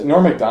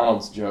Norm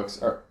Macdonald's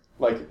jokes are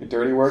like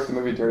Dirty Work, the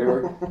movie Dirty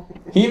Work.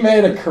 He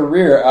made a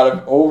career out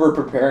of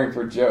over-preparing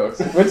for jokes,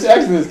 which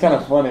actually is kind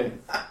of funny.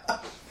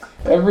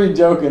 Every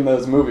joke in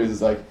those movies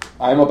is like,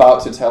 I'm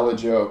about to tell a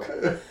joke.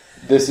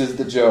 This is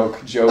the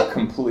joke. Joke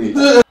complete.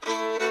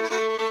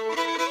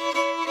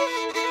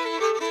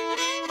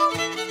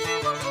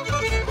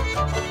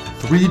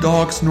 Three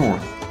Dogs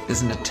North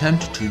is an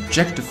attempt to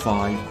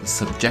objectify the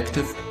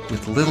subjective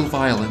with little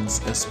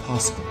violence as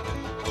possible.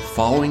 The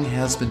following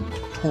has been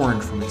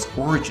torn from its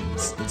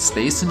origins in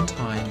space and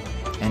time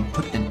and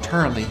put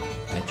entirely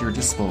at your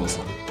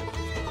disposal.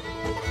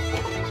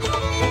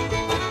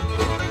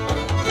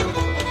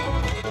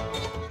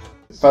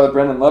 Father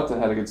Brendan Lupton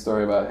had a good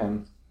story about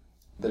him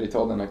that he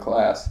told in a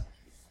class.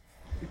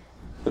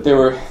 But they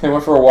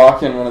went for a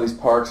walk in one of these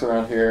parks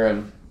around here,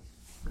 and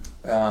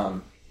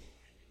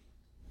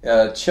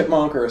a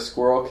chipmunk or a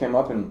squirrel came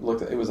up and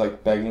looked. It was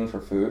like begging for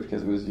food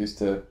because it was used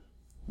to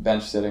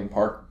bench-sitting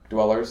park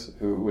dwellers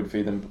who would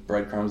feed them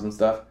breadcrumbs and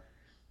stuff.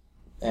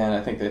 And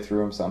I think they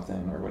threw him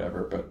something or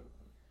whatever. But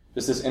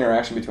just this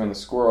interaction between the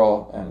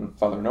squirrel and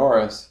Father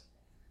Norris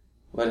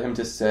led him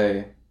to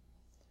say,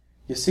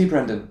 "You see,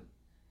 Brendan,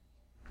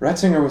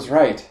 Ratzinger was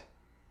right."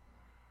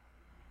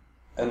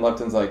 And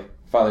Lupton's like,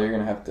 "Father, you're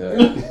going to have to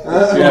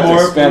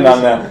expand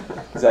on that."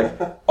 He's like,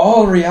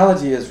 "All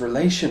reality is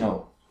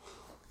relational."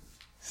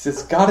 He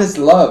says, "God is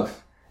love.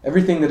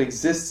 Everything that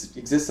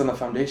exists on the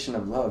foundation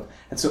of love.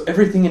 And so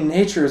everything in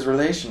nature is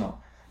relational.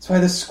 That's why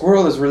this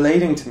squirrel is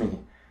relating to me."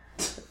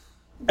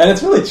 And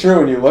it's really true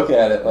when you look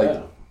at it.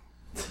 Like,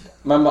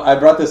 I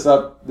brought this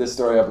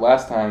story up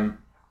last time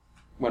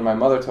when my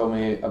mother told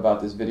me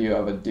about this video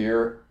of a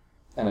deer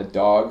and a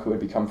dog who had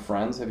become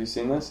friends. Have you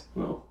seen this?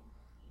 No.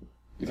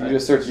 If you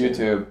just search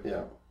YouTube,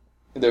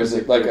 there's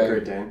a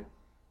Great Dane.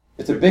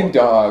 It's a big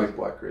dog, Big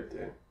black Great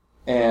Dane,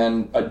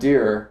 and a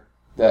deer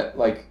that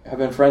have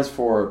been friends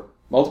for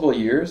multiple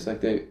years.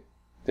 Like they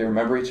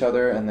remember each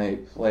other and they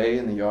play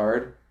in the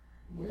yard.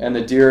 And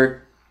the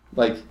deer,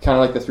 kind of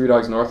like the Three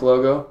Dogs North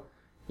logo.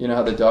 You know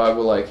how the dog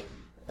will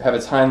have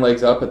its hind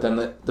legs up, but then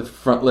the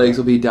front legs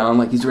will be down,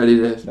 like he's ready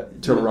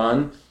to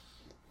run.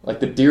 Like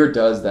the deer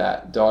does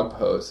that dog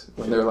pose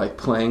when they're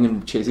playing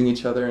and chasing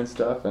each other and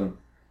stuff. And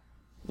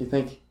you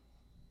think,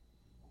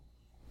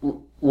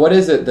 what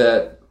is it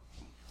that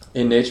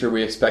in nature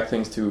we expect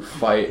things to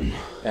fight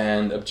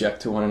and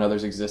object to one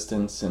another's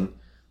existence? And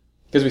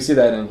because we see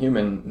that in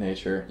human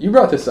nature. You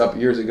brought this up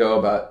years ago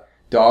about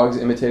dogs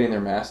imitating their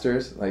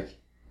masters.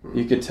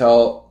 You could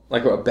tell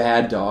a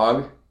bad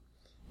dog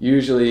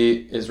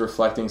usually is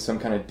reflecting some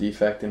kind of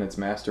defect in its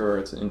master or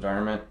its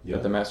environment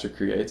that the master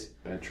creates.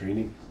 bad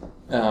training.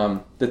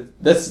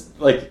 That's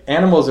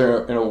animals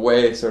are in a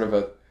way sort of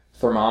a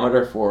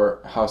thermometer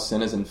for how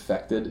sin has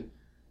infected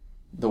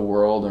the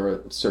world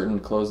or certain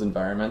closed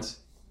environments.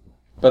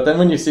 But then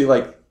when you see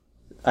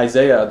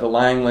Isaiah, the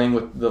lion laying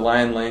with the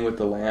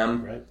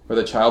lamb, right, or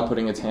the child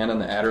putting its hand on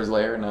the adder's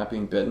lair and not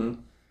being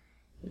bitten,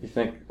 you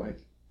think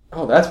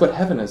oh, that's what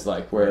heaven is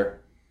like,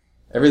 where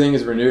everything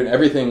is renewed,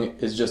 everything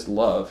is just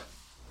love,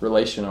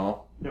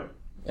 relational,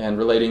 and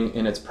relating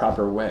in its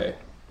proper way,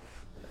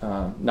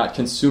 not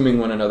consuming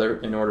one another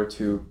in order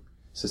to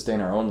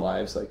sustain our own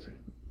lives.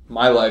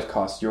 My life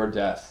costs your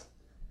death,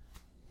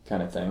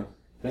 kind of thing.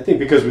 And I think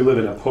because we live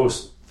in a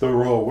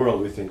post-Thoreau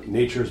world, we think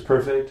nature is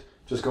perfect.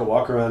 Just go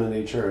walk around in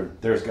nature and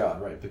there's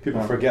God, right? But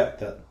people forget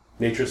that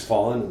nature's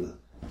fallen and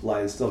the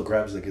lion still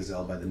grabs the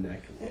gazelle by the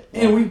neck.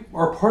 And we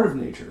are part of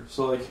nature.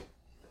 So,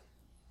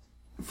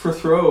 for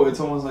Thoreau, it's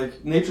almost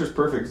like nature's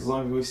perfect as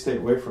long as we stay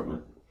away from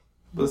it.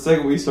 But the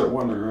second we start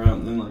wandering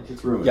around, then,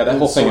 it's ruined. Yeah, that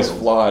whole thing is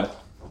flawed.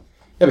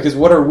 Yeah, because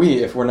what are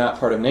we if we're not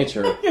part of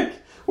nature?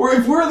 Or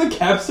if we're the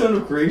capstone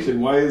of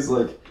creation, why is,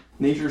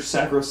 nature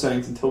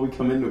sacrosanct until we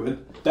come into it?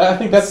 I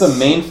think that's the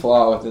main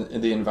flaw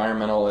with the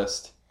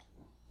environmentalist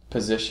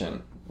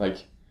position.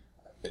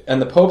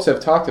 And the popes have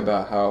talked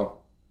about how,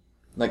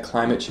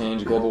 climate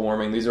change, global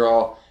warming, these are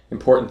all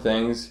important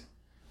things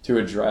to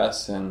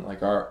address, and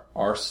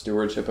our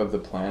stewardship of the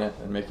planet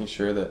and making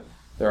sure that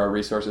there are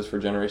resources for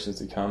generations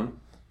to come.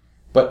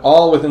 But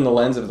all within the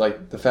lens of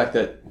the fact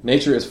that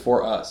nature is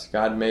for us.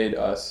 God made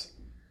us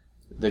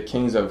the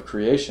kings of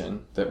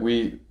creation, that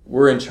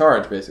we're in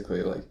charge,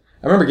 basically. I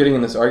remember getting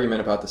in this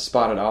argument about the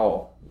spotted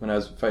owl when I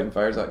was fighting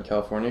fires out in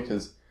California,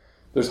 because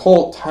there's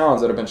whole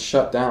towns that have been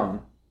shut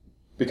down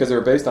because they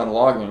were based on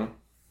logging,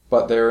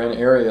 but they're in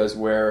areas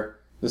where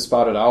the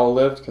spotted owl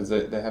lived because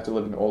they have to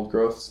live in old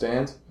growth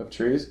stands of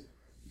trees.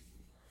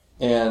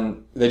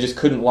 And they just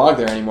couldn't log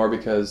there anymore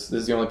because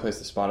this is the only place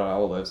the spotted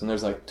owl lives. And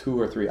there's 2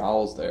 or 3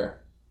 owls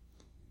there,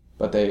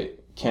 but they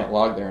can't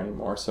log there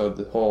anymore. So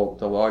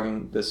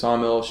the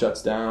sawmill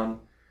shuts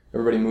down,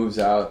 everybody moves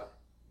out,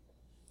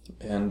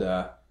 and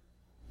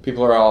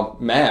people are all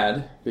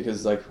mad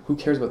because who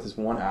cares about this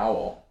one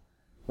owl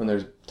when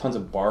there's tons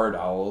of barred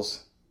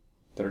owls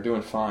that are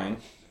doing fine.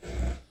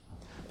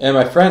 And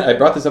I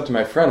brought this up to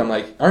my friend. I'm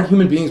like, aren't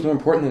human beings more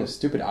important than a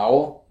stupid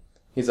owl?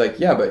 He's like,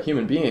 yeah, but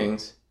human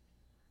beings,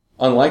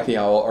 unlike the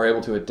owl, are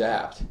able to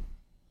adapt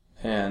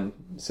and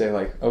say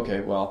okay,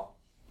 well,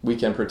 we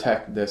can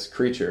protect this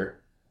creature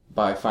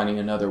by finding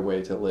another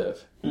way to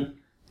live. I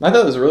thought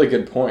it was a really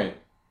good point.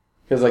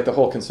 Because, like, the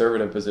whole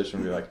conservative position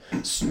would be like,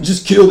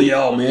 just kill the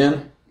owl,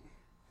 man.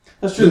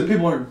 That's true. The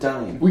people aren't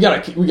dying. We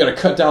gotta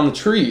cut down the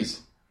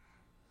trees.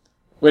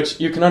 Which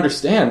you can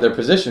understand their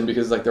position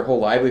because, like, their whole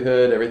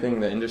livelihood,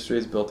 everything, the industry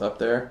is built up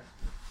there.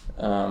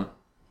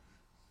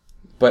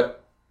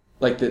 But,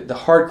 like, the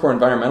hardcore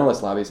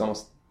environmentalist lobby is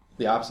almost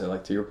the opposite.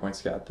 Like, to your point,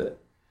 Scott, that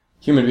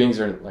human beings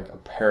are, like, a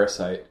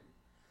parasite.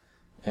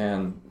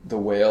 And the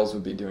whales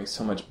would be doing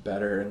so much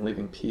better and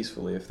living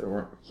peacefully if there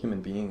weren't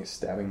human beings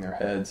stabbing their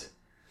heads.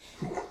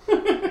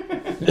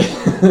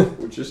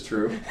 Which is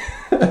true.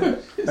 I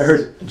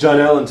heard John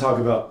Allen talk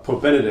about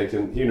Pope Benedict,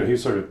 and he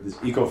was sort of this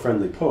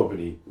eco-friendly pope, and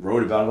he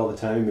wrote about it all the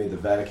time. He made the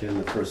Vatican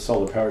the first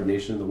solar-powered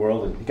nation in the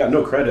world, and he got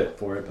no credit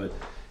for it, but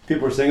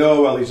people were saying,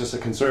 oh, well, he's just a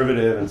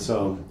conservative, and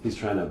so he's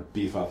trying to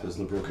beef up his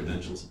liberal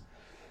credentials.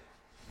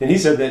 And he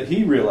said that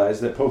he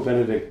realized that Pope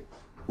Benedict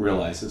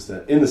realizes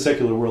that in the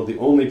secular world, the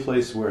only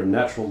place where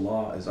natural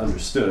law is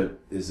understood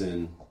is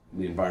in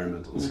the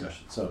environmental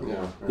discussion. So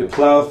you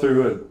plow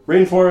through a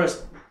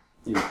rainforest,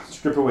 you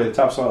strip away the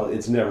topsoil,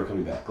 it's never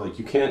coming back. Like,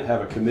 you can't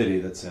have a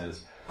committee that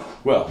says,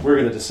 well, we're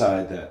going to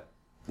decide that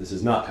this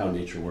is not how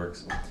nature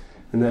works.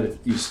 And that if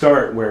you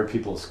start where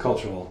people's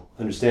cultural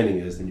understanding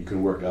is, then you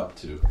can work up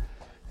to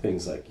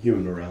things like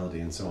human morality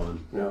and so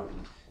on. Yeah.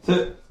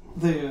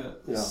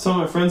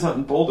 Some of my friends out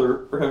in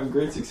Boulder are having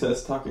great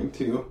success talking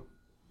to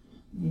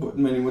what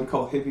many would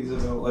call hippies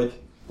about, like,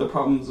 the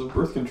problems of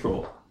birth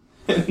control.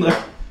 And,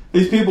 like,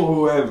 these people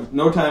who have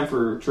no time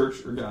for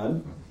church or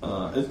God,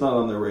 it's not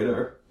on their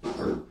radar,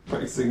 are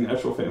practicing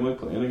natural family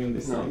planning and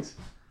these things.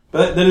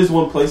 But that is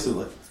one place to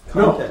live.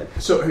 No.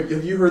 So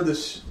have you heard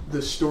this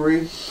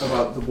story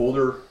about the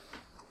Boulder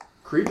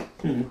Creek?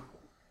 Mm-hmm.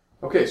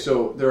 Okay,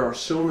 so there are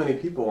so many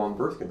people on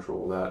birth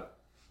control that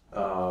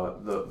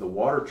the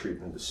water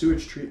treatment, the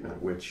sewage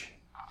treatment, which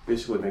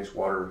basically makes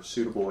water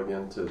suitable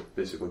again to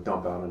basically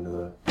dump out into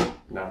the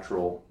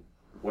natural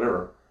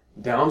whatever,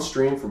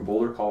 downstream from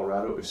Boulder,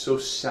 Colorado, is so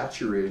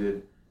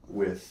saturated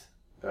with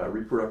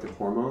reproductive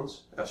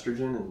hormones,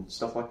 estrogen and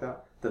stuff like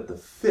that, that the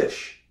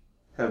fish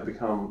have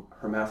become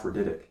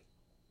hermaphroditic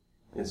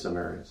in some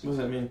areas. What does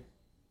that mean?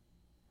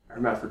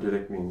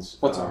 Hermaphroditic means...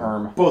 What's a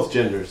herm? Both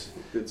genders.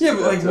 Yeah,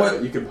 but like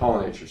what? You can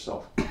pollinate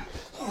yourself.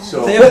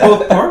 So They have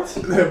both parts?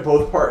 They have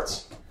both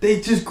parts. They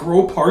just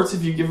grow parts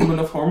if you give them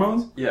enough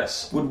hormones?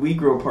 Yes. Would we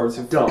grow parts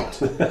if...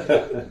 Dumped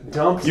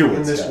You would,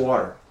 in this Scott.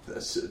 water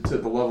to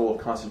the level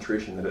of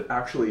concentration that it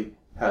actually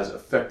has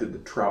affected the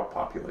trout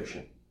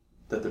population.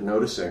 That they're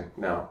noticing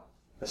now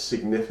a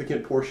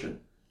significant portion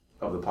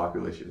of the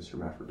population is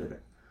hermaphroditic.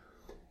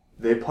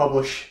 They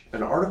publish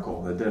an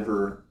article in the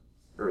Denver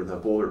or the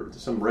Boulder,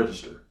 some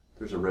register.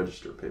 There's a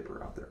register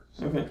paper out there.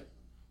 So, Okay.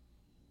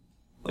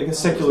 Like a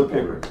secular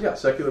paper. Yeah,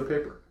 secular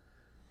paper.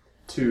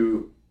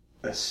 To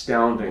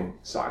astounding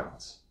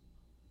silence.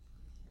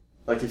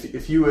 Like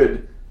if you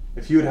had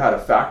had a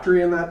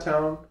factory in that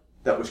town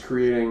that was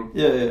creating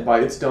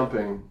by its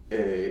dumping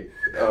a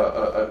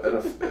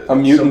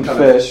mutant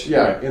fish.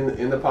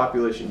 In the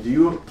population.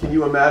 Can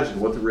you imagine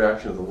what the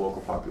reaction of the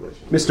local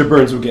population was? Mr.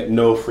 Burns would get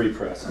no free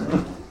press.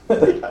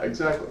 Yeah,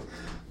 exactly.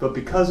 But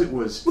because it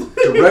was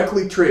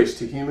directly traced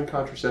to human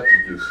contraceptive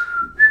use.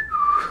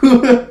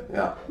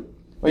 Yeah.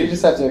 Well, you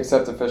just have to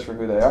accept the fish for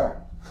who they are.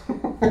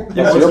 Yeah,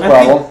 That's your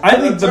problem. I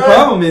think the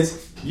problem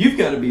is you've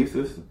got to beef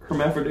with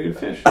hermaphroditic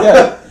fish.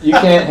 Yeah, you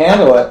can't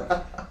handle it.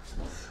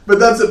 But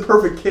that's a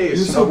perfect case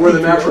You're so of where the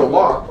patriarchal. natural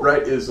law,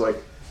 right, is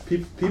like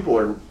people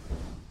are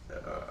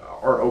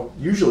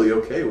usually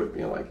okay with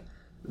being like,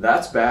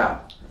 that's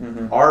bad.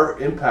 Mm-hmm. Our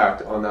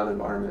impact on that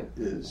environment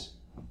is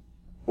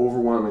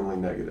overwhelmingly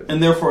negative.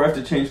 And therefore I have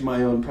to change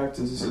my own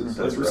practices, like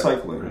That's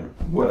recycling right. or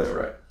whatever. That's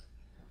right.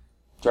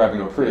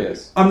 Driving a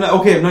Prius. I'm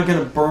not going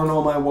to burn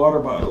all my water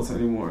bottles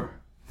anymore.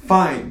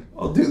 Fine,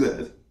 I'll do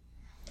that.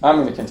 I'm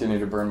going to continue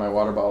to burn my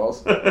water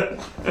bottles.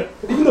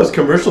 Even those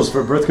commercials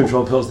for birth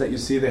control pills that you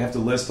see, they have to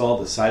list all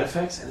the side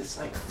effects, and it's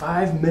like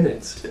 5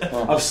 minutes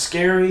of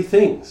scary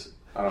things.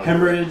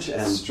 Hemorrhage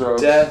and Stroke.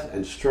 death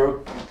and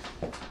stroke.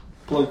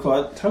 Blood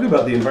clot. Talk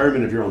about the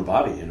environment of your own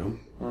body, you know.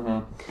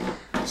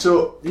 Mm-hmm.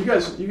 So you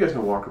guys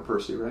know Walker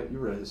Percy, right? You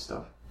read his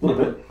stuff. A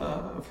little bit.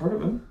 I've heard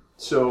of him.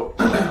 So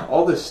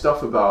all this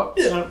stuff about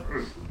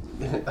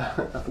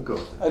go.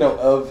 I know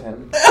of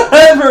him.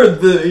 I've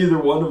heard either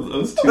one of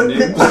those two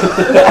names.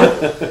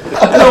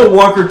 I know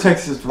Walker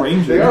Texas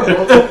Ranger.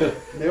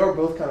 They are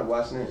both kind of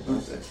last names,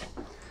 aren't they?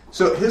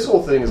 So his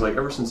whole thing is like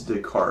ever since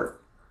Descartes,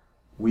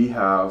 we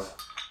have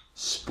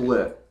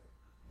split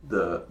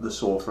the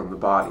soul from the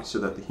body, so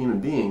that the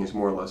human being is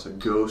more or less a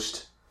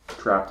ghost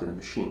trapped in a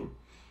machine,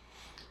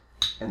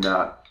 and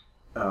that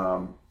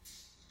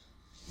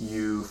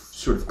you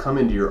sort of come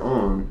into your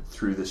own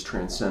through this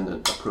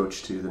transcendent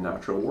approach to the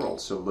natural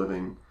world. So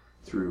living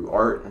through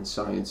art and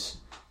science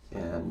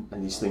and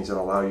these things that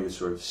allow you to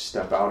sort of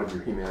step out of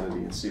your humanity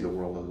and see the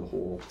world as a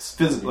whole.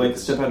 Like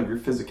step out of your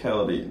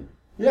physicality.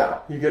 Yeah,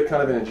 you get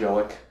kind of an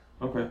angelic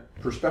Okay.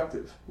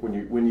 perspective when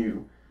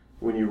you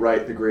when you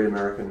write the great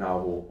American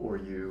novel, or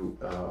you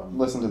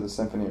Listen to the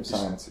Symphony of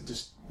Science.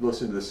 just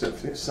listen to the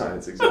Symphony of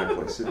Science,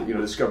 exactly. So,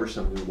 discover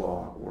some new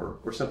law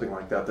or something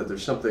like that. That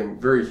there's something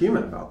very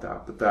human about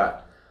that. But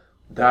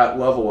that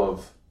level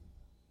of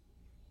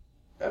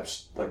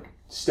like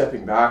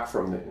stepping back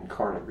from the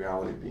incarnate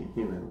reality of being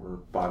human, where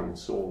body and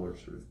soul are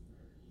sort of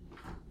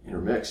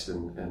intermixed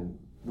and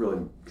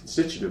really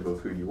constitutive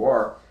of who you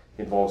are,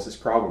 involves this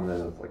problem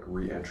then of like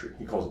re-entry.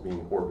 He calls it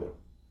being in orbit.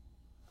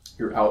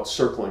 You're out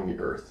circling the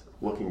Earth,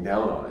 looking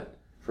down on it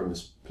from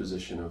this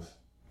position of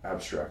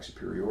abstract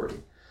superiority.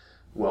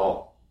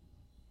 Well,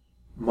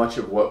 much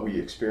of what we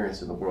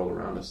experience in the world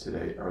around us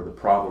today are the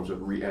problems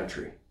of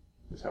re-entry,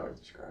 is how I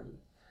describe it.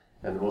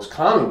 And the most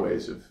common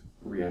ways of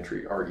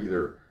re-entry are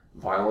either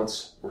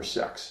violence or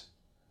sex.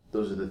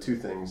 Those are the two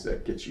things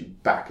that get you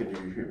back into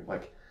your,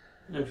 like,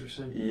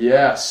 Interesting.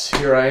 yes,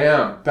 here I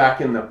am, back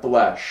in the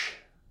flesh,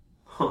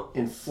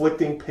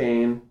 inflicting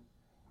pain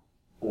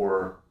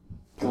or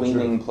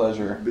Gleaning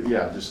pleasure. but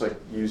yeah, just like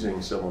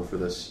using someone for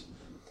this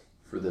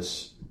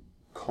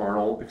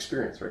carnal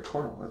experience, right?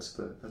 Carnal, that's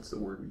the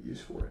word we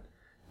use for it.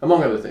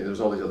 Among other things, there's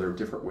all these other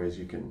different ways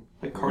you can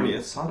Like carne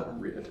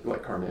asada.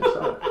 like carne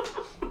asada,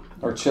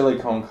 Or chili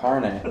con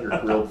carne. your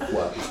grilled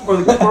flesh. Or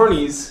the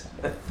carnies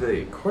at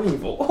the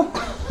carnival.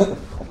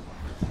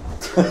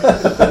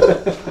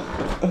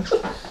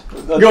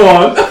 Go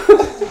on.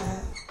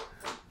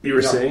 You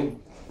were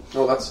saying?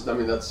 No, that's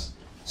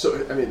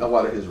so. I mean, a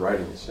lot of his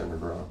writing is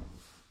centered around.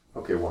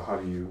 Okay, well, how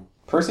do you?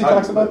 Percy How do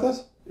talks you about live?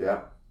 this?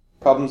 Yeah,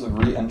 Problems of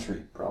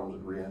re-entry. problems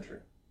of re-entry.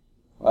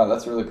 Wow,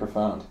 that's really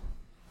profound.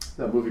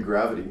 That movie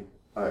Gravity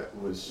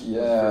was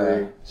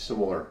very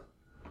similar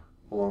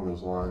along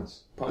those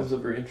lines. Problems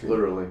of re-entry.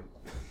 Literally.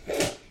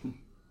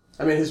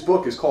 I mean, his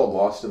book is called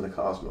Lost in the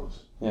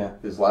Cosmos. Yeah.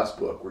 His last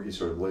book, where he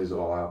sort of lays it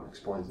all out and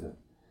explains it.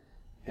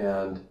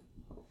 And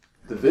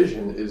the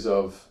vision is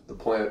of the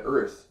planet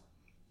Earth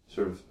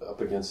sort of up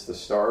against the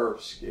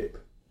starscape.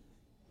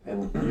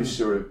 And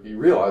you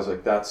realize,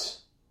 like,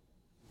 that's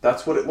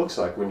what it looks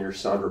like when you're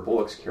Sandra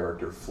Bullock's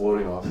character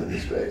floating off into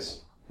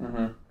space.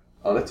 Mm-hmm.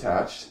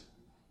 Unattached.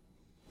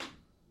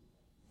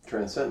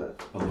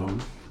 Transcendent.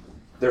 Alone.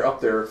 They're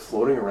up there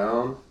floating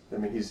around. I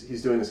mean,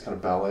 he's doing this kind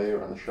of ballet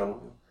around the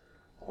shuttle.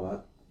 All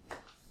that.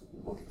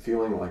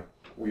 Feeling like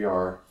we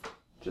are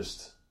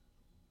just...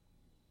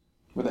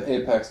 With the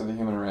apex of the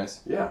human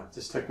race. Yeah,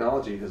 this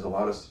technology has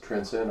allowed us to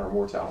transcend our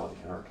mortality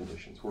and our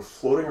conditions. We're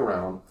floating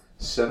around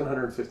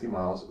 750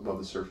 miles above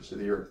the surface of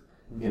the Earth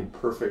in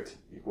perfect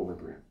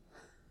equilibrium.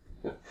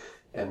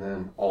 And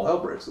then all hell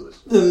breaks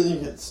loose. Then you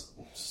get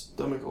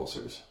stomach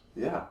ulcers.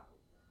 Yeah.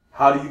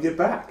 How do you get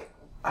back?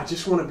 I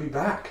just want to be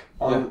back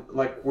on,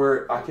 like,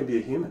 where I can be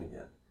a human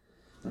again.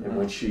 Mm-hmm. And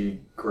when she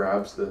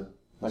grabs the...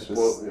 Like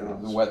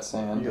the wet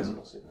sand. You guys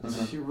will see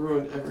this. She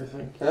ruined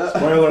everything.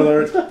 Spoiler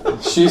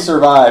alert. She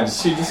survives.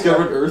 She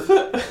discovered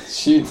Earth.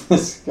 She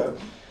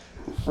discovered...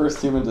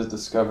 First human to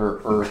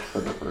discover Earth for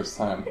the first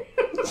time.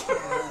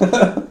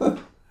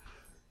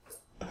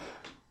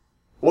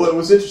 Well, what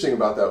was interesting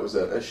about that was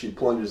that as she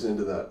plunges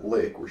into that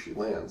lake where she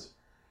lands,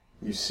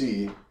 you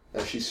see,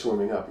 as she's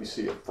swimming up, you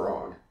see a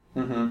frog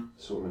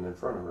swimming in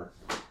front of her.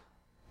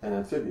 An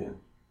amphibian,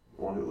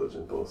 one who lives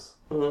in both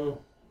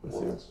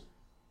worlds.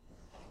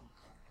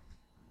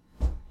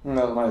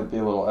 That might be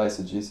a little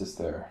eisegesis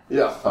there.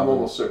 Yeah, I'm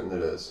almost certain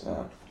it is.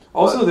 Yeah.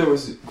 Also, there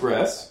was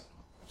grass.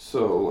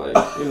 So,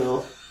 like, you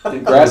know, The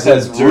grass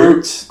has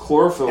roots.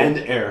 chlorophyll. And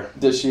air.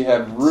 Does she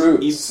have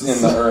roots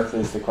in the earth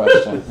is the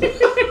question.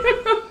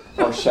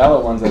 Or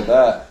shallow ones at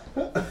that.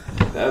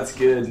 That's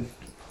good.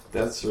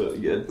 That's really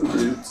good.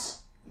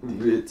 Roots.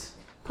 Roots.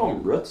 Call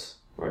them roots,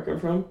 where I come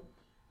from.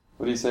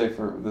 What do you say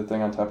for the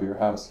thing on top of your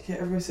house? Yeah,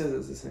 everybody says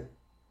it's the same.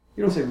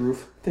 You don't say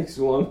roof. It takes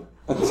too long.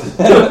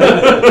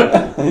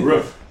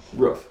 Roof.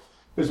 Roof.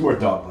 There's more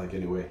dog-like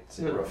anyway. It's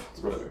Yeah. roof. It's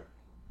better.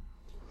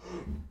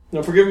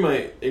 Now, forgive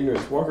my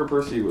ignorance. Walker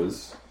Percy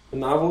was a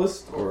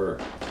novelist, or...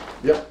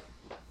 Yep,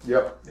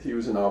 he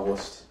was a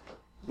novelist.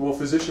 Well,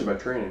 physician by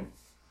training.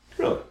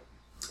 Really?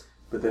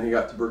 But then he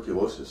got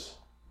tuberculosis.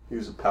 He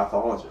was a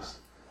pathologist.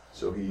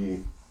 So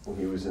when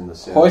he was in the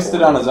San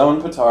Hoisted on his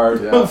own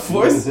petard. Yeah.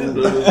 Foisted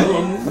on his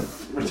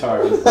own.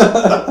 Retired.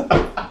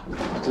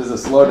 Which is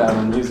a slowdown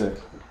in music.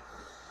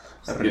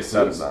 That's pretty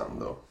sad about him,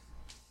 though.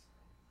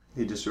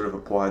 He just sort of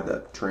applied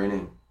that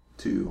training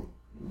to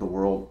the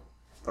world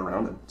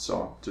around him.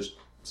 So just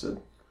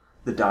said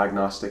the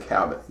diagnostic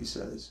habit, he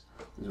says,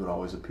 is what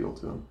always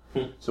appealed to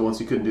him. So once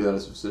he couldn't do that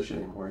as a physician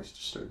anymore, he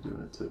just started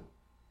doing it to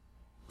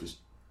just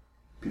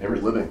people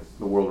living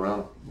the world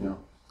around him,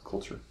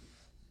 culture.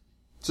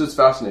 So it's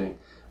fascinating.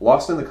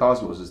 Lost in the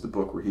Cosmos is the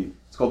book where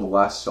it's called The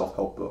Last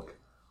Self-Help Book.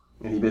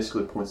 And he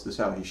basically points this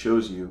out. He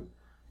shows you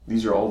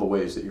these are all the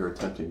ways that you're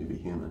attempting to be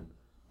human.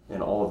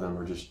 And all of them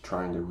are just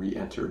trying to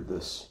re-enter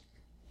this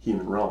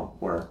human realm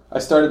where... I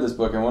started this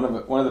book, and one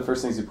of the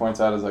first things he points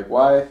out is like,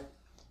 why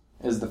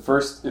is the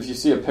first... If you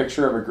see a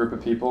picture of a group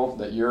of people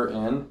that you're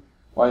in,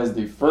 why is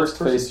the first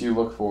face you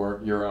look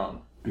for your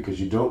own? Because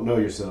you don't know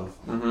yourself.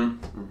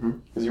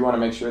 Because you want to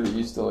make sure that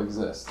you still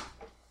exist.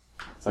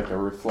 It's like a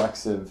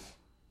reflexive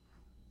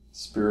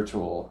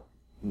spiritual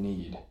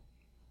need.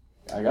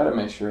 I got to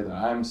make sure that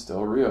I'm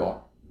still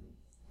real,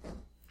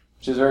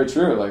 which is very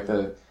true.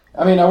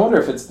 I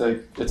wonder if it's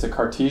a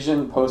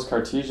Cartesian,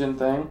 post-Cartesian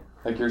thing,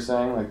 like you're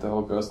saying, like the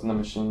whole Ghost in the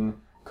Machine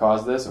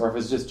caused this, or if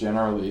it's just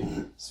generally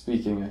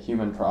speaking a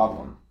human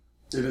problem.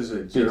 It is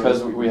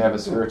because we have a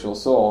spiritual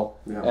soul,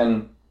 yeah.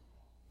 And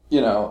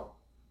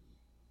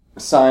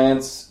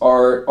science,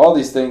 art, all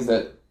these things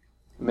that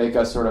make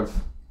us sort of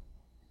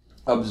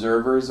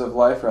observers of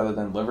life rather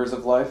than livers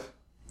of life.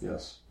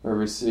 Yes. Where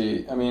we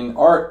see,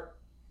 art,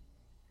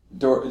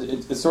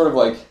 it sort of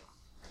like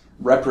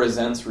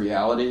represents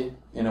reality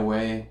in a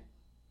way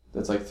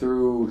that's like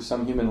through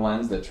some human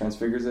lens that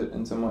transfigures it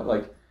in some way.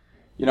 Like,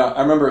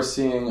 I remember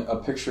seeing a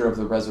picture of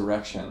the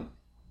resurrection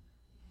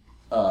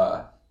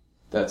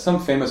that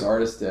some famous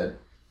artist did,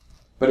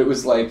 but it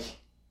was like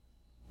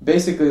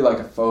basically like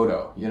a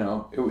photo.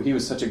 He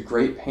was such a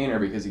great painter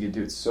because he could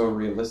do it so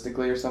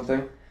realistically or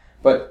something,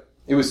 but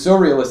it was so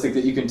realistic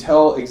that you can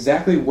tell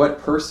exactly what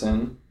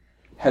person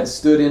had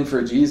stood in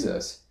for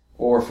Jesus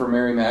or for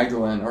Mary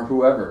Magdalene or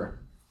whoever,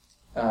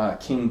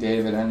 King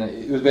David, and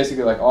it was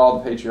basically like all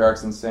the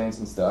patriarchs and saints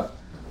and stuff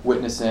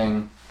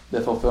witnessing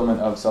the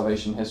fulfillment of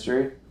salvation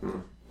history.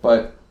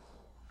 But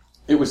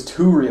it was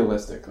too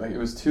realistic. Like, it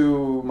was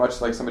too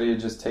much like somebody had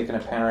just taken a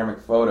panoramic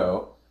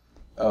photo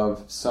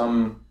of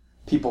some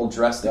people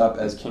dressed up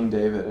as King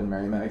David and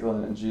Mary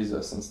Magdalene and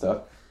Jesus and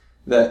stuff,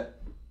 that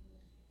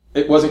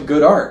it wasn't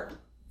good art.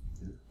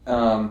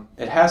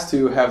 It has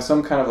to have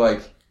some kind of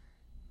like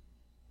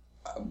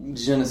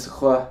je ne sais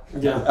quoi.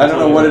 Yeah. I don't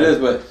know what it is,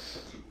 but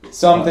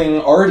something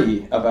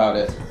arty about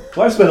it.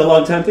 Well, I've spent a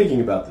long time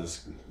thinking about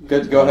this.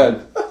 Good, go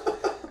ahead.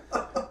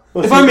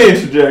 Well, If I may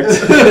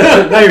interject.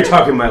 now you're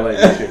talking my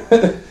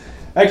language.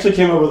 I actually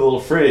came up with a little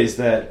phrase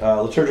that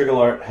liturgical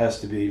art has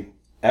to be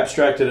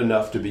abstracted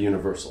enough to be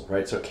universal,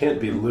 right? So it can't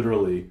be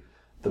literally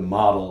the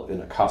model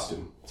in a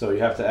costume. So you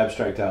have to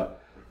abstract out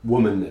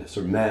womanness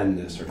or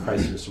manness or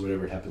Christness or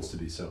whatever it happens to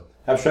be. So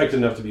abstract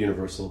enough to be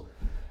universal,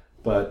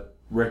 but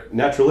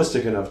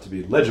naturalistic enough to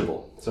be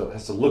legible. So it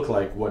has to look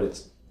like what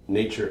its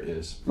nature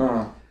is.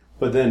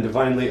 But then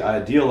divinely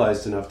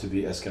idealized enough to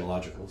be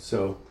eschatological.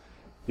 So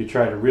you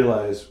try to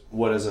realize,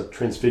 what is a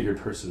transfigured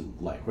person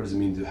like? What does it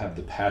mean to have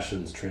the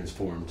passions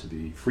transformed, to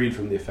be freed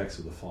from the effects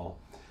of the fall?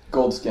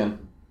 Gold skin.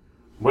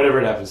 Whatever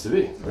it happens to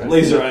be. Right?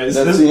 Laser eyes.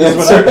 That's This the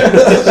is answer.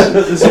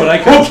 this is what I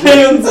Coke call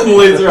cans and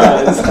laser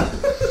eyes.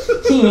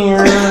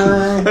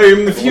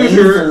 In the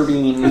future. Laser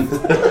beam.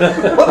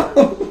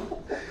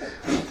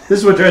 This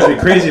is what drives me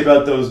crazy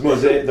about those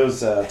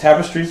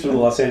tapestries from the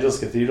Los Angeles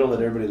Cathedral that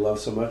everybody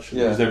loves so much.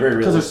 Yeah. Because they're very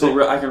Because realistic.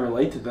 they're so I can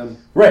relate to them.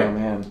 Right. Oh,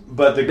 man.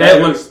 But the guy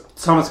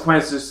Thomas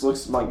Aquinas just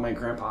looks like my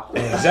grandpa.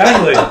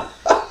 Exactly.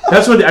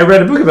 That's what I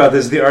read a book about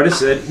this. The artist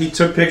said he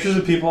took pictures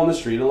of people on the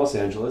street in Los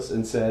Angeles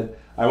and said,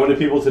 I wanted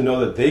people to know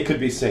that they could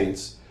be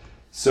saints.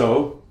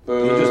 So he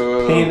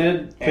just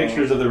painted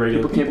pictures of the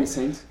regular People can't be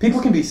saints.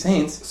 People can be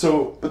saints,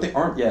 So but they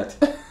aren't yet.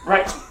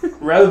 right,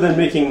 rather than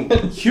making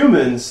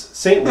humans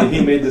saintly,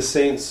 he made the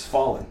saints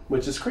fallen,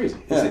 which is crazy.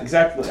 It's Yeah.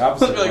 exactly the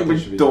opposite. Like of a what they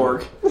should big be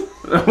dork. doing.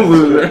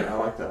 I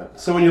like that.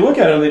 So when you look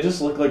at them, they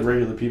just look like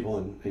regular people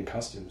in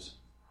costumes.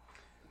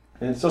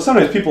 And so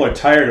sometimes people are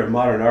tired of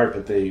modern art,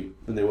 but they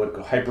want to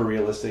go hyper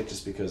realistic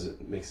just because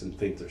it makes them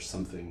think there's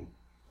something.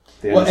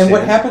 They Well, and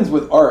what understand. happens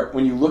with art,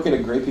 when you look at a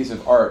great piece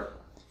of art,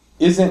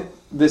 isn't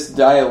this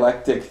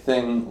dialectic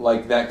thing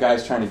like that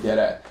guy's trying to get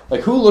at?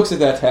 Like, who looks at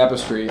that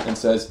tapestry and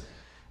says,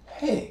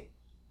 hey,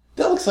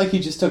 that looks like he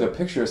just took a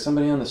picture of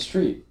somebody on the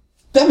street.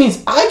 That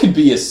means I could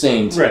be a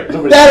saint. Right.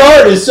 That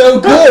art is so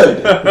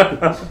good!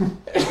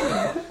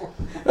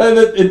 And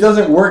it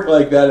doesn't work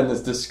like that in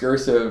this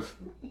discursive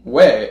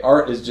way.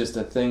 Art is just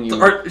a thing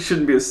you... Art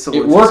shouldn't be a It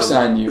syllogism. works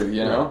on you,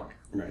 you know?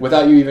 Right.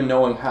 Without you even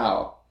knowing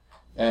how.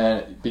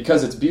 And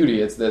because it's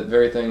beauty, it's the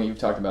very thing, you've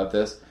talked about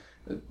this,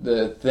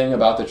 the thing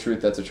about the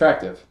truth that's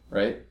attractive,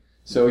 right?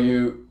 So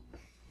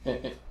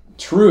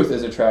truth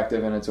is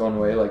attractive in its own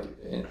way, like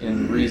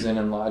in reason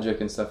and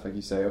logic and stuff, like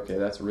you say, okay,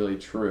 that's really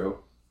true.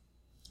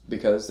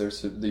 Because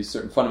there's these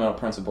certain fundamental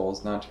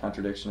principles,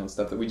 non-contradiction and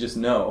stuff that we just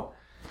know.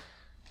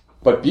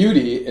 But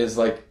beauty is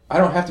like, I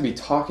don't have to be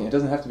talking, it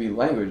doesn't have to be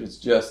language, it's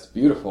just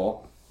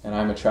beautiful, and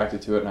I'm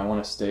attracted to it, and I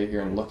want to stay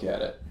here and look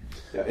at it.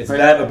 Yeah, it's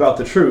that about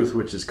the truth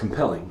which is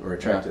compelling or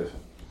attractive.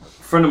 A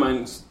friend of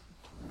mine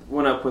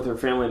went up with her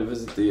family to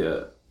visit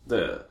the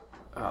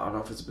I don't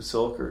know if it's a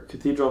basilica or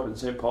cathedral up in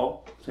St.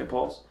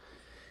 Paul's,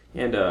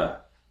 and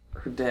her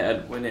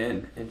dad went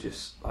in and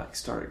just like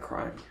started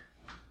crying.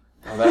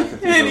 Oh, that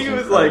cathedral's And he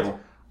was like, incredible.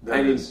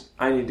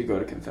 I need to go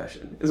to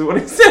confession, is what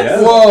he said.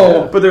 Yeah.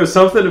 Whoa! But there was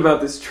something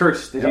about this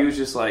church that he Yep. was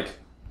just like,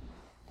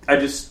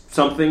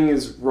 something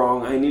is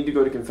wrong. I need to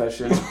go to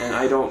confession, and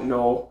I don't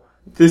know.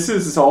 This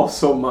is all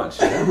so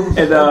much.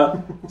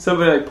 And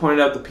somebody like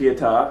pointed out the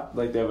Pietà,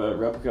 like they have a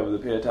replica of the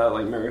Pietà,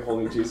 like Mary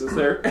holding Jesus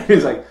there. And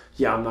he's like,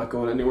 yeah, I'm not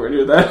going anywhere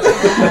near that.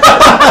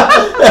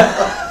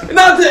 And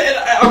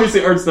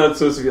obviously art's not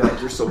supposed to be like,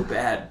 you're so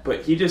bad.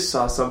 But he just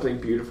saw something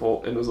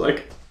beautiful and was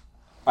like,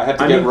 I have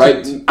to get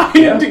right. I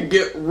need to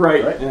get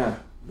right. Yeah,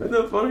 Isn't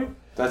that funny?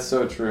 that's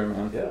so true,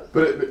 man. Yeah.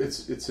 But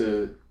it's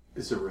a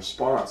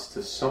response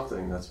to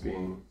something that's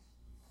being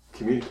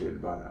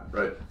communicated by that,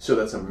 right? So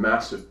that's a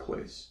massive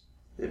place.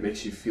 It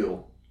makes you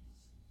feel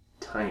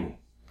tiny.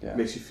 Yeah. It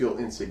makes you feel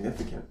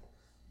insignificant,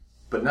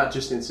 but not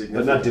just But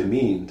insignificant. not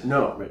demeaned.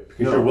 No, Right.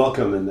 Because no. you're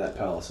welcome in that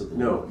palace of the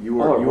No, Lord.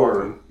 you All are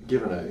welcome.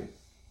 given a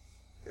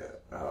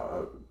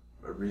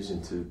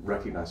reason to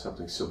recognize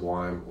something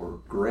sublime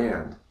or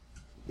grand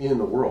in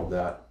the world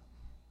that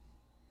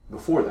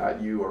before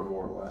that you are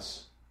more or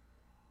less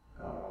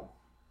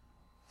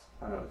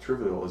I don't know,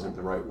 trivial isn't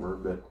the right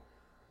word, but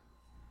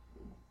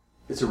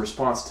it's a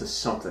response to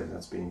something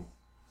that's being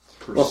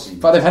Well,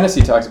 perceived. Father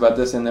Hennessy talks about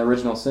this in the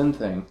original sin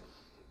thing,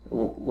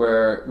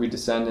 where we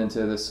descend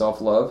into this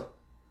self-love,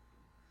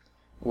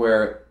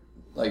 where,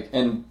 like,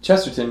 and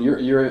Chesterton,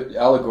 your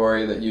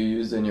allegory that you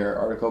used in your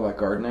article about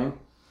gardening,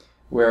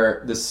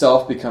 where the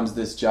self becomes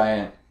this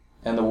giant,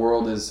 and the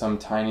world is some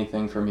tiny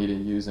thing for me to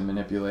use and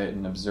manipulate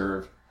and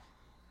observe.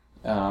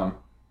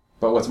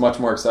 But what's much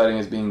more exciting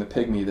is being the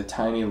pygmy, the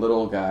tiny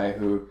little guy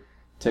who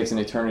takes an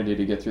eternity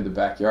to get through the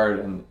backyard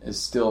and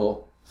is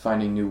still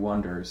finding new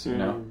wonders, you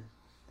know?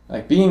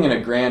 Like, being in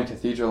a grand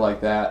cathedral like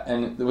that,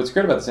 and what's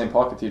great about the St.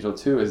 Paul Cathedral,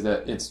 too, is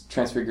that it's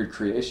transfigured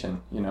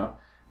creation, you know?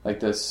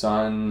 Like, the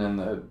sun and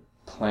the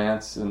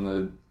plants and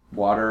the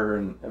water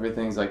and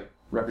everything's, like,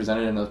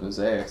 represented in those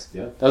mosaics.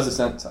 Yeah. That was the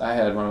sense I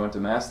had when I went to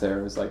Mass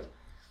there. It was like,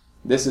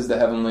 this is the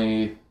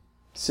heavenly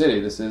city.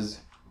 This is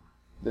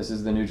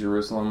the New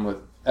Jerusalem with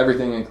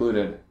everything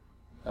included,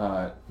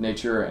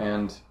 nature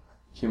and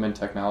human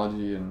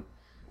technology and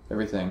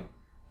everything.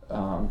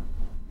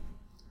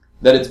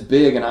 That it's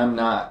big and I'm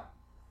not.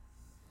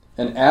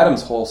 And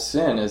Adam's whole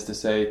sin is to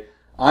say,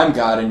 I'm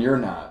God and you're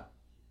not.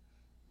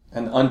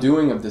 And the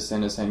undoing of the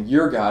sin is saying,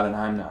 you're God and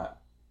I'm not.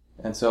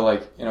 And so,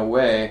 like, in a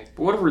way,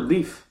 But what a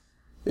relief.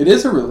 it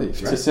is a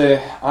relief Right. to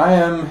say, I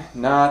am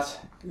not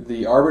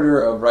the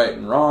arbiter of right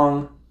and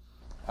wrong.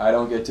 I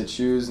don't get to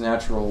choose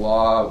natural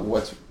law,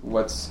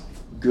 what's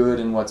good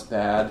and what's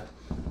bad.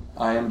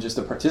 I am just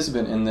a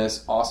participant in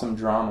this awesome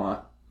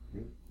drama.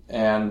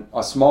 And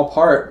a small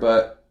part,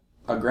 but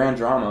a grand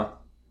drama.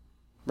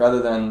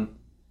 Rather than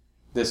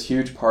this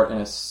huge part in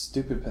a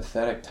stupid,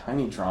 pathetic,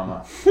 tiny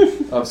drama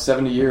of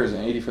 70 years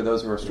and 80 for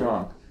those who are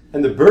strong.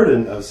 And the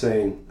burden of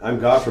saying, I'm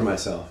God for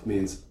myself,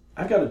 means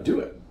I've got to do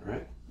it,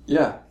 right?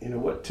 Yeah. You know,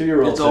 what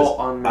 2-year-old It's says, all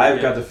on me, I've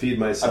yeah. got to feed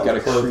myself, I've got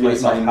to clothe create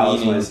myself, my house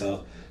meaning.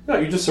 myself. No,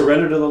 you just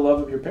surrender to the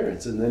love of your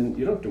parents, and then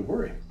you don't have to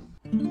worry.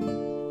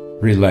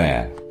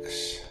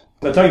 Relax.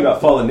 Now, talking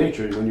about fallen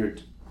nature, when you're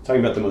talking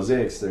about the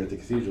mosaics there at the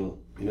cathedral,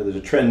 you know, there's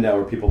a trend now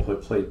where people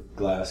put plate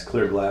glass,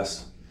 clear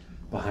glass,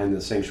 behind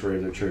the sanctuary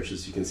of their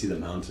churches. You can see the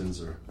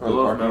mountains, or Or the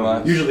parking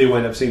lot. usually you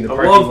wind up seeing the I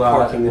parking love lot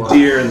parking and the lot.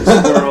 deer and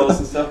the squirrels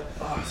and stuff.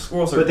 Oh,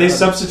 squirrels are But they God.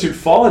 substitute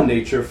fallen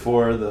nature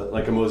for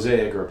like a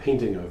mosaic or a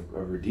painting of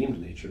redeemed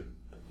nature.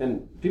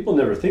 And people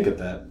never think of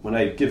that when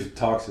I give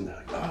talks, and they're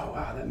like, oh,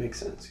 wow, that makes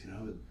sense. You know,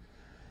 but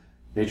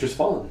nature's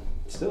fallen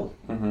still.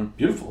 Mm-hmm.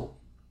 Beautiful.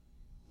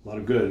 A lot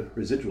of good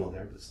residual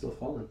there, but still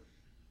fallen.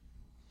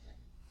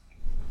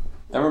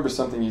 I remember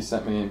something you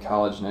sent me in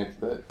college, Nick,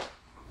 that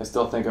I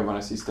still think of when I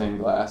see stained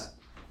glass.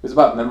 It was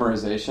about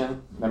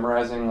memorization,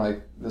 memorizing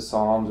like the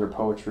Psalms or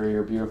poetry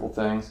or beautiful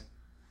things.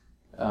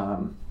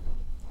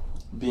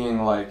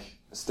 Being like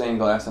stained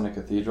glass in a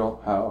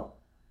cathedral, how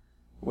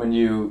when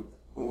you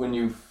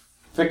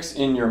fix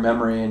in your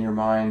memory and your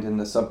mind and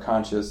the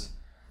subconscious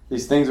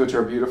these things which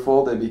are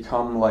beautiful, they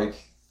become like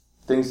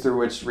things through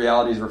which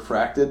reality is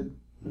refracted.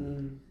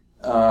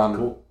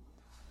 Cool.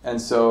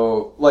 And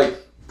so,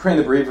 like, praying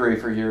the breviary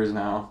for years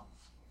now,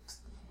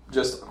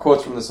 just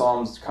quotes from the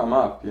Psalms come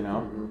up, you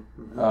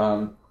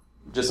know?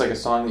 Just like a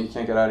song that you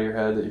can't get out of your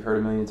head that you've heard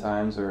a million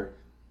times, or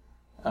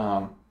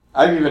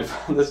I've even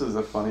found, this was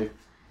a funny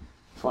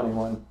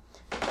one.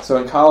 So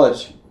in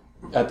college,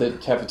 at the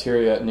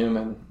cafeteria at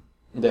Newman,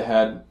 they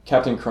had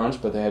Captain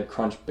Crunch, but they had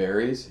Crunch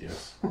berries.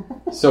 Yes.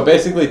 So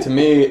basically, to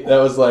me, that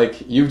was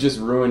like, you've just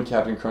ruined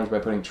Captain Crunch by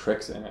putting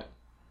tricks in it.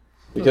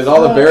 Because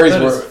all the berries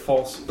That is were...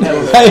 false.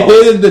 I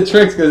hated the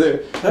tricks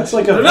because That's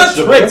like a They're not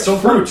vegetable. tricks. That's Don't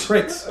fruit. put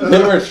tricks.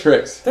 they were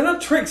tricks. They're not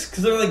tricks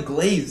because they're like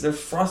glazed. They're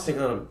frosting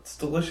on them. It's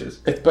delicious.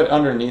 But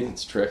underneath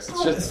it's tricks.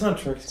 It's It's just... not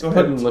tricks. Go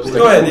putting ahead. lipstick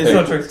Go ahead. on It's cake.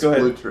 not tricks. Go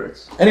Blue ahead.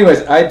 tricks.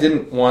 Anyways, I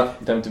didn't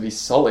want them to be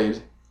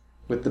sullied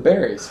with the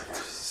berries.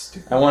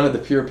 I wanted the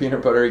pure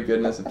peanut buttery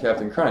goodness of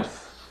Captain Crunch.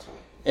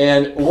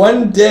 And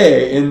one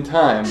day in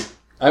time,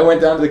 I went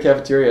down to the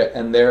cafeteria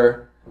and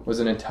there was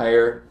an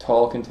entire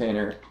tall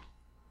container,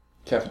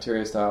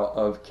 cafeteria style,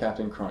 of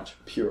Captain Crunch.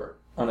 Pure,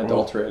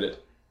 unadulterated,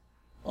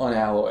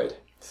 unalloyed.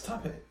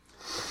 Stop it.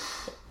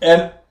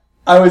 And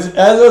as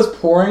I was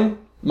pouring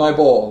my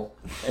bowl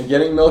and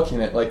getting milk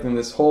in it, like in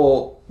this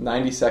whole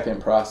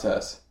 90-second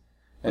process,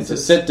 and to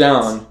sit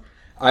down,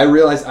 I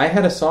realized I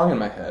had a song in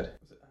my head.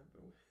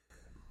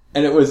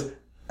 And it was,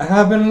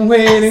 I've been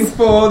waiting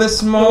for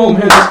this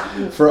moment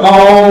for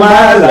all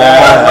my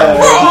life.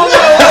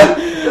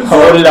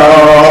 Hold it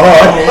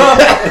on.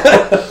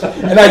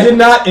 And I did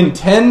not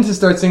intend to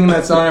start singing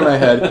that song in my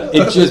head.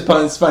 It just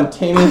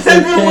spontaneously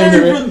came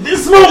to me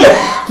this moment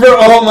for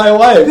all my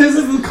life. This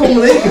is the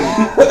culmination.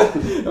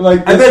 I'm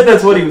like, I bet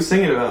that's what he was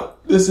singing about.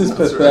 this is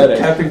pathetic.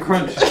 Captain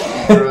Crunch.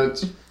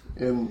 Crunch.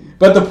 And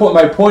But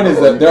my point is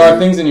that there are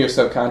things in your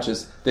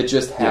subconscious that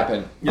just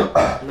happen. Yep.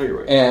 No, you're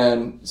right.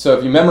 And so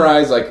if you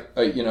memorize like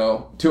a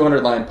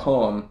 200-line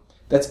poem,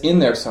 that's in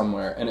there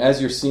somewhere. And as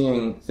you're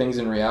seeing things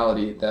in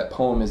reality, that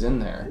poem is in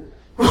there.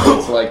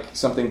 It's like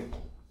something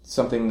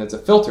that's a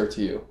filter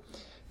to you.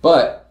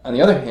 But on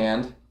the other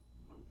hand,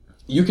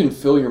 you can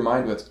fill your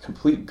mind with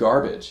complete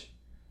garbage,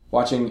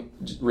 watching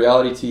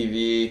reality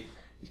TV,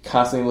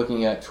 constantly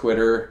looking at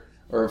Twitter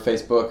or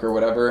Facebook or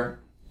whatever,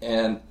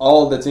 and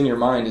all that's in your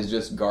mind is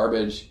just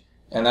garbage.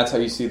 And that's how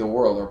you see the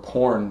world, or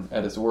porn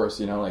at its worst,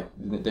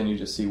 then you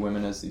just see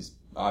women as these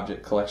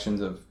object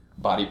collections of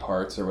body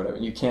parts or whatever.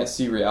 You can't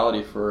see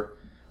reality for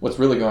what's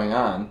really going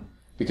on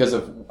because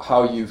of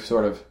how you've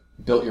sort of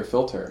built your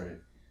filter.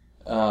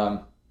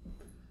 And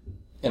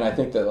I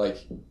think that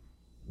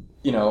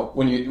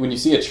when you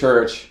see a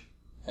church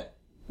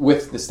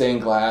with the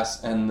stained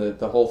glass and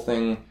the whole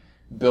thing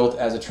built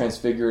as a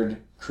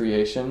transfigured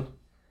creation,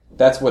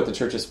 that's what the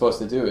church is supposed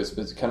to do, is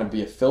to kind of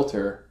be a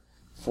filter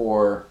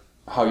for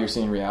how you're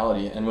seeing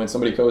reality. And when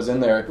somebody goes in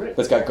there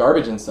that's got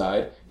garbage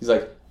inside, he's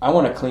like, I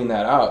want to clean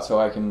that out so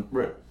I can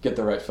get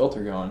the right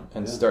filter going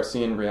and start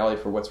seeing reality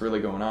for what's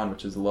really going on,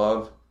 which is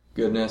love,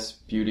 goodness,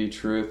 beauty,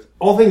 truth.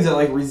 All things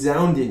that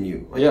resound in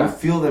you. Yeah. You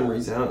feel them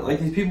resound.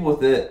 Like these people with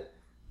the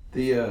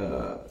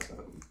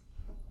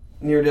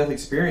near-death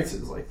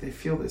experiences, they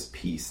feel this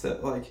peace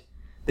that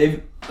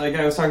they've,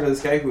 I was talking to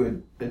this guy who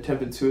had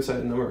attempted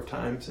suicide a number of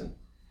times and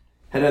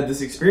had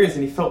this experience,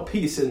 and he felt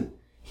peace, and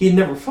he had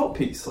never felt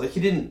peace. He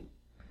didn't...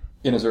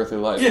 In his earthly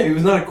life. Yeah, he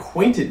was not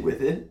acquainted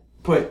with it,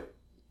 but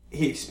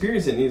he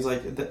experienced it, and he was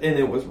and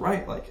it was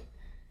right.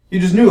 You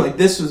just knew,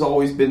 this has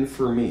always been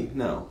for me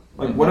now.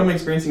 What I'm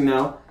experiencing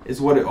now is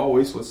what it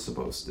always was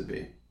supposed to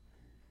be.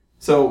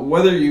 So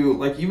whether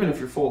you, even if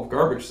you're full of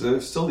garbage,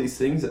 there's still these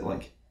things that,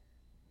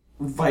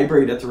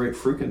 vibrate at the right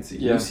frequency.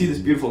 Yeah. You see this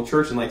beautiful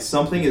church, and,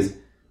 something is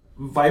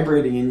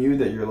vibrating in you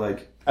that you're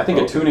like... I think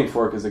a tuning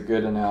fork is a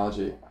good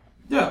analogy.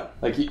 Yeah.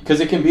 Because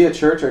it can be a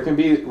church, or it can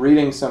be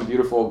reading some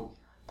beautiful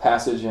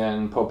passage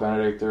in Pope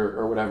Benedict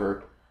or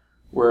whatever,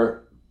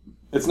 where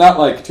it's not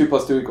 2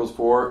 + 2 =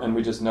 4, and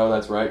we just know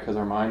that's right because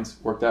our minds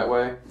work that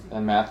way,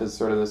 and math is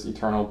sort of this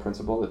eternal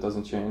principle that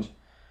doesn't change.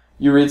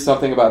 You read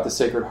something about the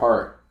Sacred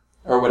Heart,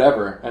 or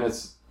whatever, and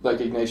it's like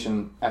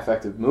Ignatian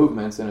affective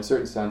movements in a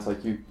certain sense,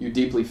 you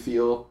deeply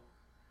feel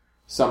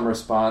some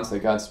response that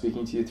God's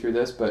speaking to you through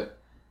this, but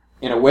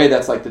in a way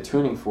that's like the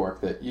tuning fork,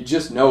 that you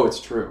just know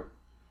it's true.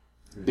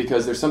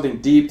 Because there's something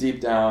deep, deep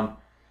down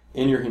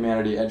in your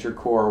humanity, at your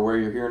core, where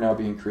you're here now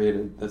being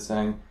created, that's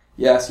saying,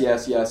 yes,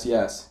 yes, yes,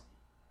 yes,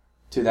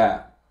 to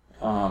that.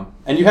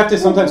 And you have to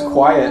sometimes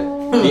quiet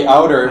the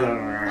outer...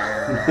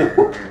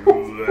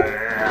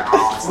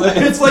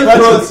 it's like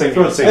throat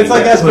singing. It's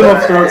like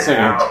Eskimo throat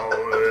singing.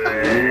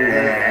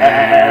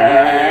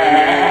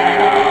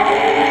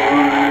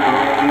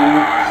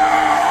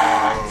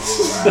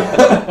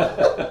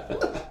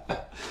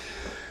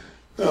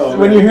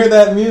 When you hear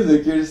that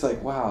music, you're just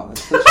like, wow,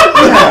 that's such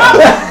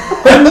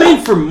I'm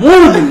made for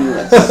more than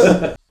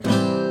this.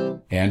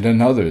 And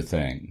another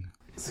thing.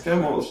 It's kind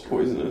of almost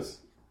poisonous.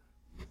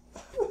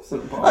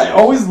 I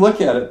always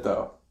look at it,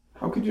 though.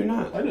 How could you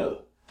not? I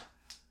know.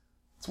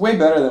 It's way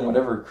better than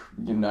whatever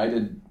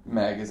United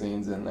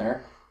magazine's in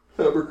there.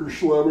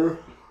 Abercrombie.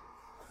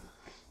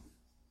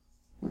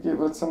 Look at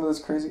what some of this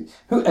crazy...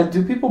 And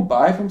do people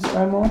buy from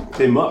Sky Mall?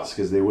 They must,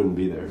 because they wouldn't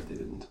be there if they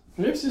didn't.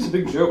 This is a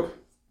big joke.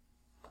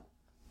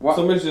 What?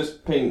 Somebody's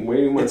just paying way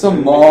too much. It's a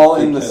mall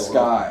in the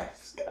sky.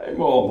 Sky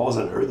Mall. Balls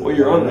on Earth. Well,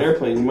 you're on an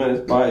airplane. You might as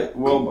buy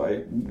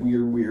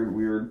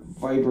weird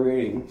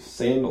vibrating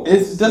sandals.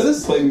 Does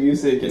this play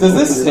music? Does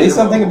this say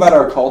something about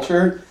our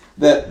culture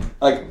that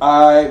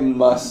I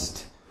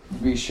must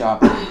be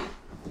shopping,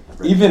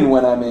 even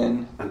when I'm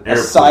in a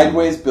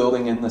sideways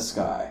building in the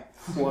sky,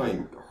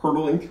 flying,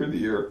 hurtling through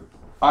the air?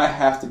 I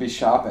have to be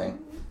shopping.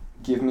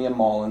 Give me a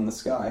mall in the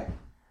sky.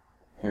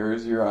 Here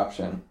is your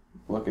option.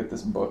 Look at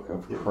this book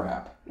of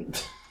crap.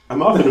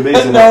 I'm often amazed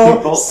at no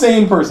people...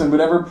 sane person would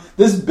ever...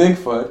 This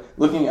Bigfoot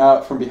looking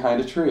out from behind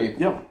a tree.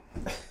 Yep.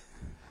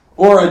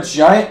 Or a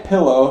giant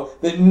pillow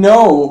that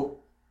no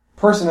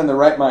person in the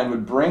right mind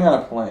would bring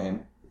on a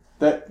plane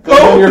that goes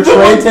on your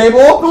tray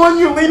table. The one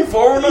you lean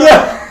forward on?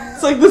 Yeah.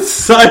 It's like the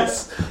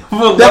size of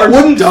a That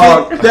large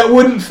dog. that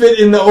wouldn't fit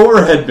in the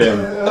overhead bin.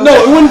 No,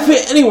 it wouldn't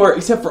fit anywhere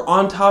except for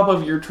on top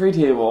of your tray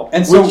table.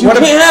 And so which you what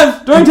if- can't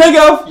have during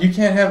takeoff. You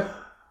can't have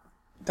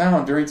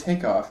down during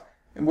takeoff.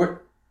 And you're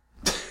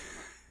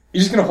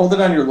just going to hold it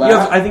on your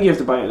lap? I think you have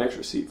to buy an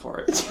extra seat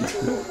for it.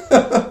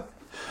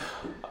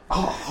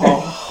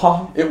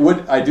 It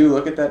would. I do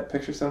look at that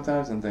picture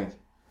sometimes and think,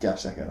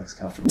 gosh, that guy looks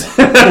comfortable.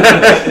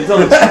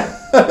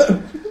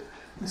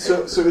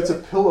 So it's a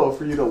pillow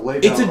for you to lay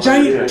down. It's a on.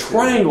 giant Yeah,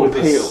 triangle with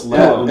a pillow.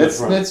 slab on the It's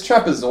front.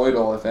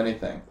 trapezoidal, if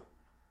anything.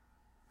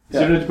 So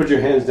you don't have to put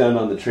your hands down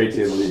on the tray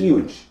table.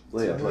 Huge.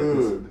 Layup like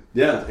this.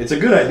 Yeah, it's a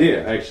good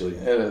idea, actually.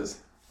 It is.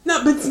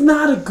 No, but it's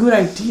not a good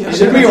idea.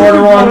 Should we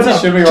order one?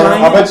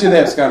 I'll bet you they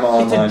have SkyMall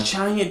online. It's a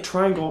giant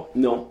triangle.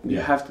 No, you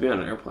have to be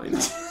on an airplane.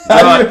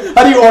 How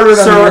do you order it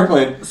on an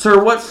airplane?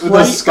 Sir, what With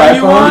flight a Sky are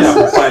you phone? on?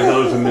 Yeah, for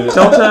 $5 a minute.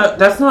 Delta,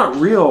 that's not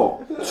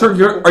real. Sir,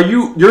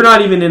 you're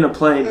not even in a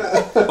plane.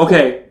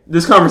 Okay,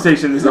 this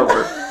conversation is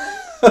over.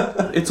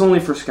 It's only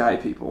for Sky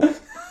people.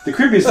 The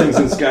creepiest things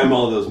in Sky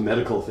Mall are those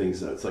medical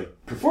things. It's like,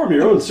 perform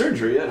your own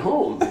surgery at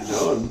home,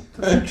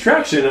 and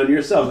traction on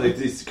yourself. Like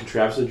these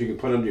contraptions you can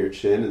put under your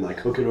chin and like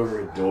hook it over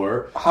a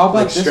door. How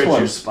about this stretch one?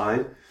 your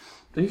spine.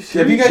 Are you serious?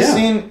 Have you guys Yeah.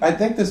 seen, I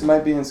think this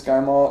might be in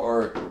SkyMall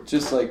or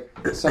just like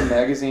some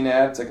magazine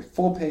ad. It's like a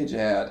full page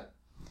ad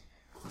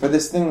for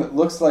this thing that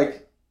looks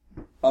like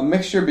a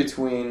mixture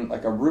between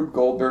like a Rube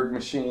Goldberg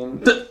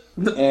machine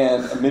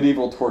and a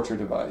medieval torture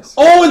device.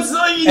 Oh, it's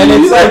like... And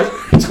it's like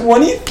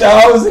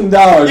 $20,000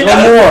 or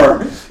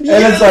more. And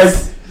it's like,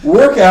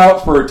 work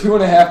out for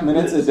 2.5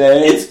 minutes a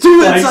day. It's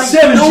Like like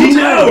 17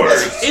 no time.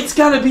 hours. It's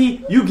gotta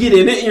be, you get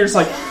in it and you're just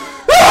like...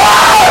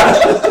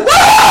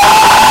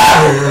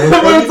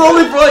 But it's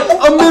only for like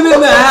a minute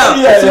and a half.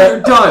 Yeah, so yeah.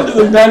 you're done. It's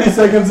like 90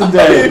 seconds a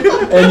day,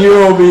 and you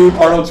will be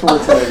Arnold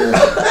Schwarzenegger.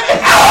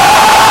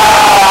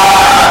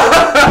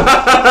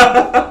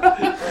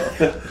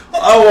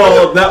 Oh,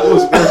 well, that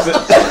was worth it.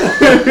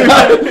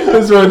 It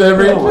was worth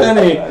every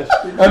penny.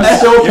 I'm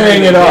still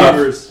paying it off.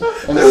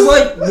 There's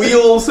like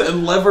wheels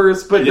and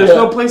levers, but there's Yeah.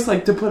 no place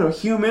like to put a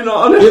human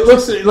on it. It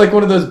looks like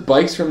one of those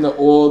bikes from the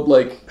old,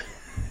 like,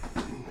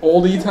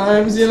 oldie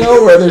times,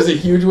 where there's a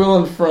huge wheel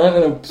in front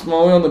and a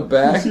small wheel in the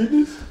back.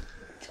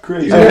 It's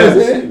crazy. I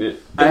haven't seen it.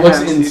 It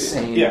looks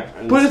insane. Yeah.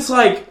 But it's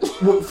like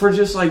for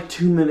just like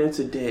 2 minutes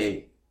a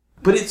day.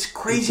 But it's It's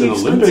crazy an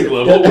expensive. Olympic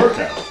level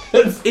workout.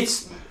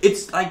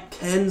 It's like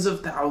tens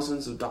of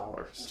thousands of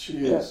dollars.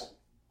 Jeez.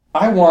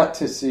 I want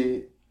to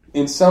see,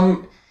 in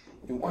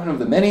one of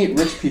the many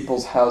rich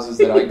people's houses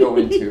that I go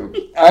into,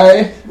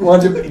 I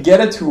want to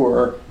get a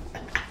tour.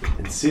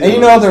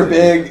 And they're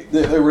big,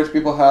 the rich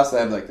people house, they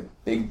have like a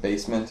big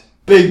basement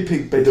big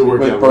with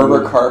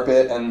Berber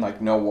carpet and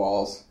like no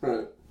walls.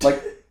 Right.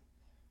 Like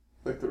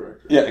Like the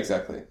record. Yeah,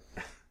 exactly.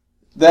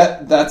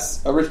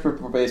 That's a rich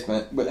people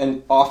basement,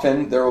 and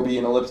often there will be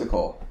an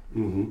elliptical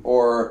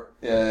or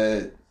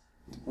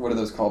what are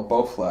those called,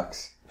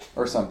 Bowflex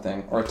or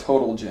something, or a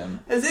total gym.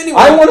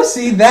 I want to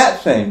see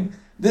that thing.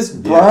 This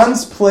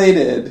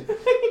bronze-plated,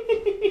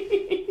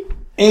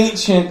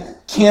 ancient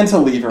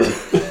cantilever.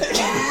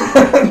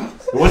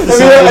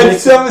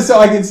 So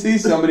I can see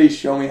somebody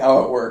show me how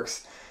it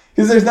works.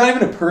 Because there's not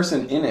even a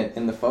person in it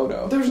in the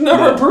photo. There's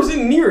never a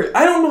person near it.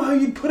 I don't know how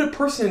you'd put a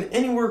person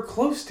anywhere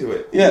close to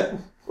it. Yeah.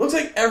 Looks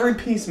like every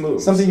piece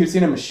moves. Something you'd see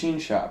in a machine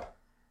shop.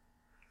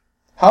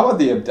 How about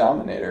the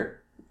Abdominator?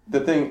 The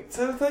thing Is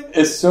that a thing?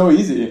 is so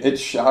easy. It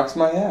shocks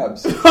my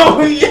abs.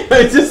 Oh yeah,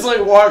 it's just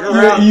like walk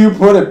around. You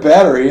put a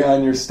battery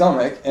on your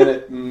stomach and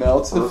it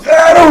melts the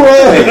fat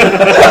away.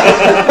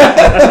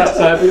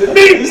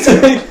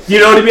 You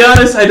know, to be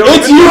honest, I don't.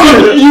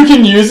 You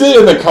can use it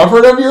in the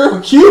comfort of your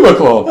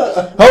cubicle.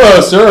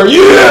 Hello, sir. Are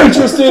you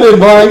interested in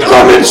buying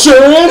home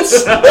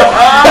insurance?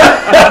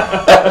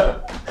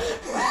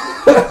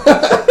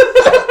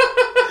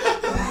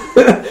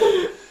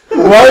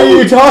 Why are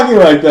you talking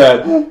like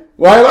that?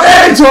 Why am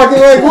I talking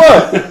like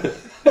what?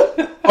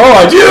 Oh,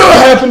 I do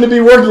happen to be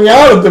working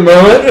out at the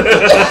moment.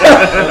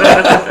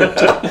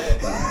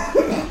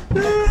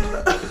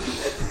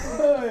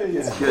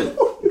 It's good.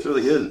 It's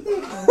really good.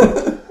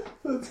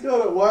 That's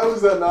gotta. Why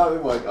was that not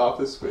in like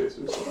Office Space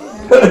or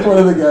something? One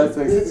of the guys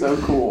thinks it's so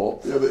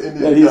cool Yeah, the that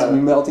Indian he's guy.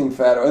 melting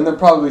fat, and they're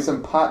probably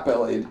some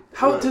pot-bellied.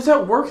 How does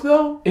that work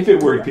though? If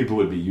it worked, people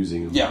would be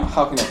using them. Yeah,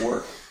 how can it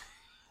work?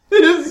 They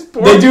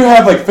They do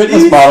have like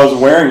fitness models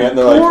wearing it, and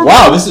they're like,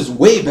 "Wow, this is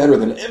way better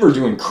than ever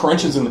doing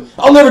crunches, and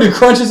I'll never do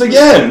crunches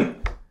again.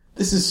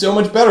 This is so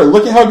much better.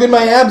 Look at how good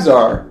my abs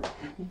are."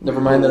 Never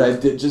mind that I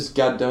just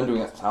got done doing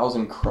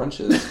 1,000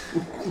 crunches.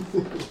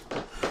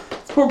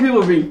 Poor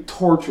people are being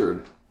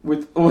tortured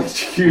with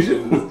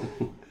electrocution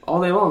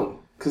all day long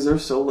because they're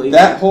so lazy.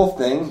 That whole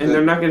thing, and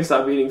they're not going to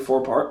stop eating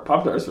 4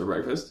 Pop-Tarts for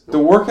breakfast. the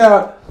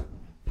workout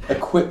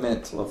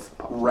equipment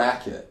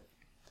racket,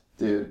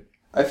 dude.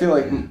 I feel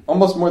like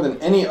almost more than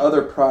any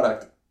other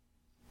product,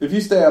 if you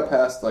stay up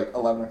past like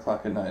 11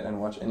 o'clock at night and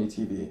watch any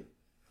TV,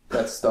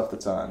 that's stuff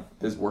that's on,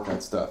 is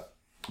workout stuff.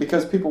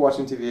 Because people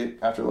watching TV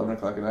after 11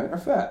 o'clock at night are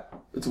fat.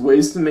 It's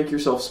ways to make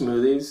yourself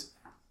smoothies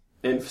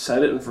and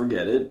set it and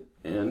forget it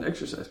and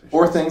exercise machines.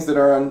 Or things that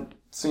are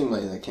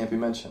unseemly that can't be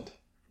mentioned.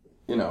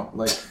 You know,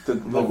 like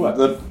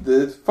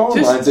the phone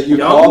Just lines that you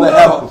young- call that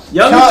have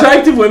young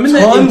attractive women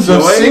that tons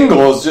of enjoy-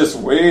 singles just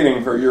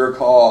waiting for your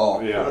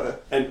call. Yeah.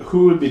 And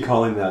who would be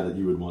calling that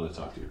you would want to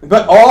talk to?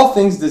 But all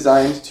things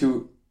designed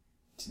to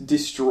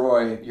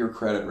destroy your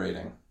credit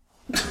rating.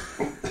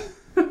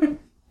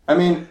 I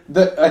mean,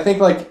 I think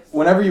like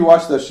whenever you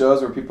watch those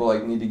shows where people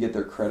like need to get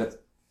their credit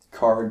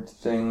card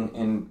thing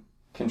in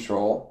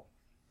control,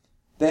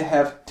 they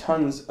have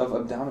tons of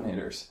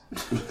abdominators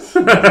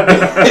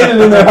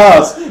hidden in their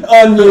house,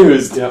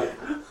 unused. Yep.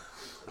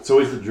 It's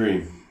always the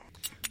dream.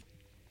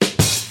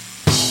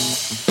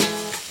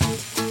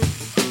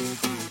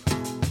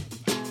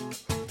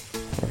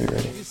 Are you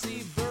ready?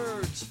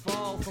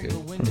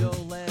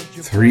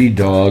 Three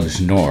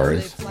Dogs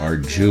North are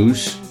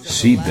Juice,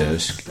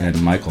 Seabisc,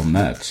 and Michael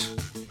Metz.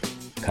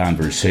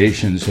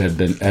 Conversations have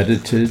been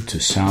edited to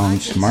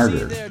sound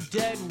smarter.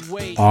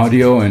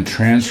 Audio and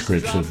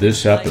transcripts of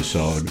this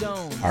episode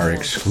are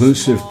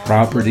exclusive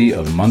property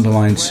of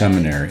Mundelein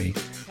Seminary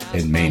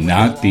and may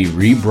not be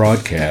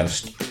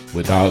rebroadcast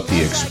without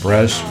the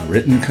express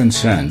written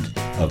consent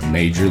of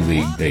Major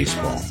League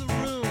Baseball.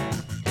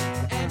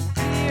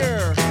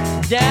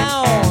 Down.